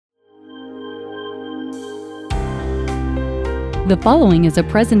The following is a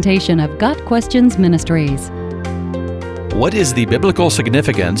presentation of Got Questions Ministries. What is the biblical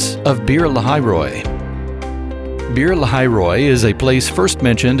significance of Beer Lahai Roi? Beer Lahai Roi is a place first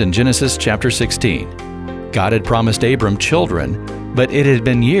mentioned in Genesis chapter 16. God had promised Abram children, but it had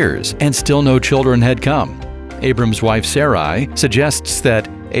been years and still no children had come. Abram's wife Sarai suggests that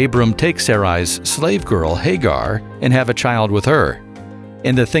Abram take Sarai's slave girl Hagar and have a child with her.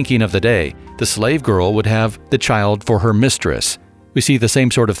 In the thinking of the day, the slave girl would have the child for her mistress. We see the same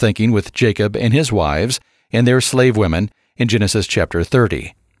sort of thinking with Jacob and his wives and their slave women in Genesis chapter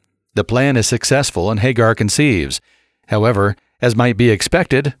 30. The plan is successful and Hagar conceives. However, as might be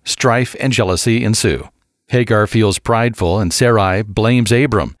expected, strife and jealousy ensue. Hagar feels prideful and Sarai blames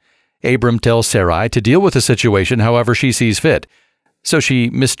Abram. Abram tells Sarai to deal with the situation however she sees fit. So she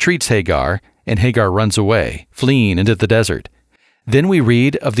mistreats Hagar, and Hagar runs away, fleeing into the desert. Then we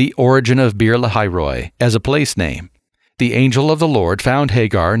read of the origin of Beer Lahai Roi as a place name. The angel of the Lord found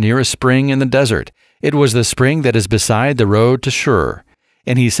Hagar near a spring in the desert. It was the spring that is beside the road to Shur.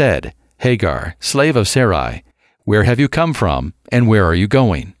 And he said, "Hagar, slave of Sarai, where have you come from, and where are you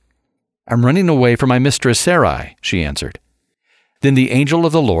going?" "I'm running away from my mistress Sarai," she answered. Then the angel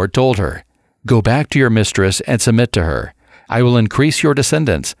of the Lord told her, "Go back to your mistress and submit to her. I will increase your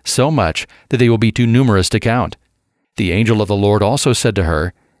descendants so much that they will be too numerous to count." The angel of the Lord also said to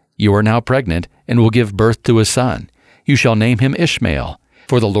her, "You are now pregnant and will give birth to a son. You shall name him Ishmael,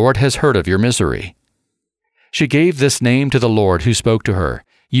 for the Lord has heard of your misery." She gave this name to the Lord who spoke to her,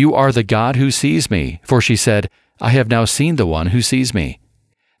 "You are the God who sees me," for she said, "I have now seen the one who sees me."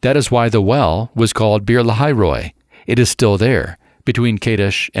 That is why the well was called Beer Lahai Roi. It is still there, between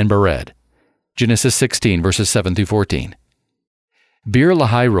Kadesh and Bered. Genesis 16, verses 7 through 14. Beer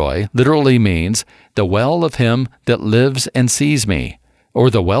Lahai Roi literally means the well of him that lives and sees me,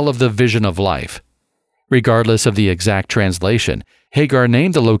 or the well of the vision of life. Regardless of the exact translation, Hagar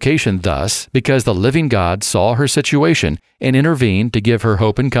named the location thus because the living God saw her situation and intervened to give her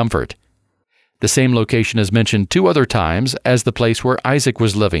hope and comfort. The same location is mentioned 2 other times as the place where Isaac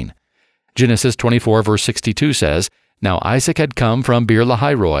was living. Genesis 24, verse 62 says, "Now Isaac had come from Beer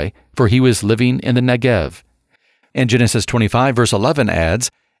Lahai Roi, for he was living in the Negev." And Genesis 25, verse 11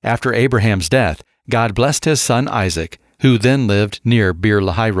 adds, "After Abraham's death, God blessed his son Isaac, who then lived near Beer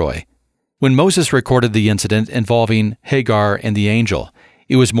Lahai Roi." When Moses recorded the incident involving Hagar and the angel,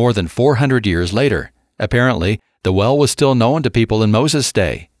 it was more than 400 years later. Apparently, the well was still known to people in Moses'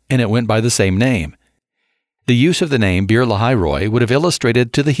 day, and it went by the same name. The use of the name Beer Lahai Roi would have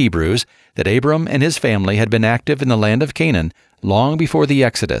illustrated to the Hebrews that Abram and his family had been active in the land of Canaan long before the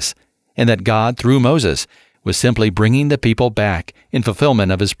Exodus, and that God, through Moses, was simply bringing the people back in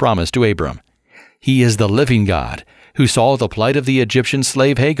fulfillment of his promise to Abram. He is the living God who saw the plight of the Egyptian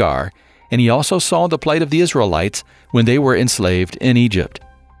slave Hagar, and he also saw the plight of the Israelites when they were enslaved in Egypt.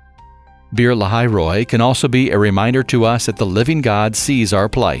 Beer Lahai Roi can also be a reminder to us that the living God sees our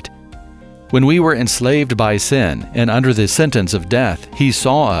plight. When we were enslaved by sin and under the sentence of death, he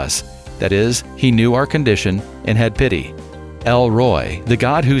saw us. That is, he knew our condition and had pity. El Roi, the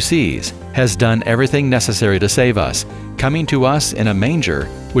God who sees, has done everything necessary to save us, coming to us in a manger,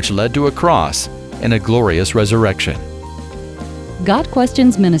 which led to a cross and a glorious resurrection. God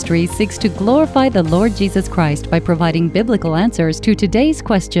Questions Ministry seeks to glorify the Lord Jesus Christ by providing biblical answers to today's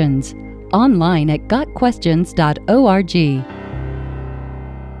questions. Online at gotquestions.org.